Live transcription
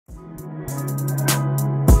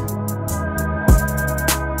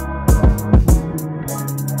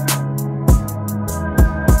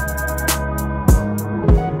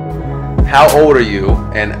how old are you?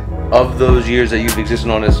 And of those years that you've existed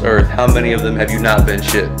on this earth, how many of them have you not been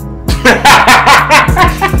shit?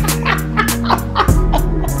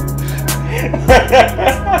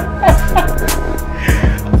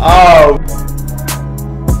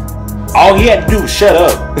 All he had to do was shut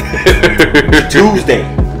up.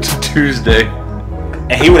 Tuesday.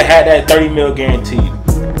 And he would have had that 30 mil guaranteed.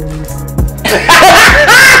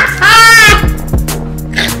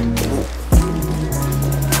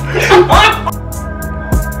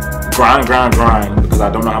 Grind, because I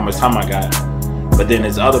don't know how much time I got. But then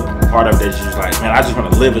there's other part of it that's just like, man, I just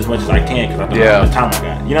want to live as much as I can because I don't know how much time I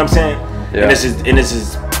got. You know what I'm saying? Yeah. And this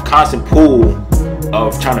is constant pool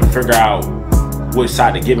of trying to figure out which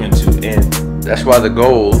side to give into. And that's why the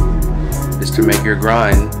goal is to make your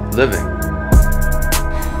grind living.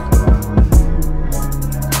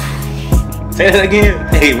 Say that again.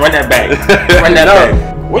 Hey, run that back. Run that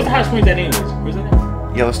back. Where's the hot springs that is? Where's that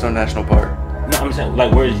at? Yellowstone National Park. No, I'm saying,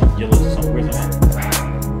 like, where's Yellowstone? Where's that at?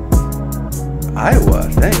 Iowa, I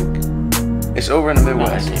think. It's over in the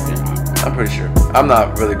Midwest. No, I'm pretty sure. I'm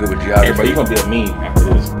not really good with geography. Hey, bro, you're gonna be a meme after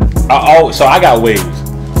this. So I got waves.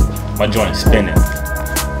 My joint spinning.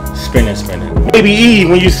 Baby E,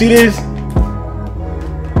 when you see this,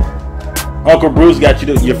 Uncle Bruce got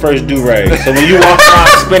you your first do-rag. So when you walk around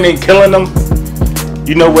spinning, killing them,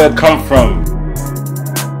 you know where it come from.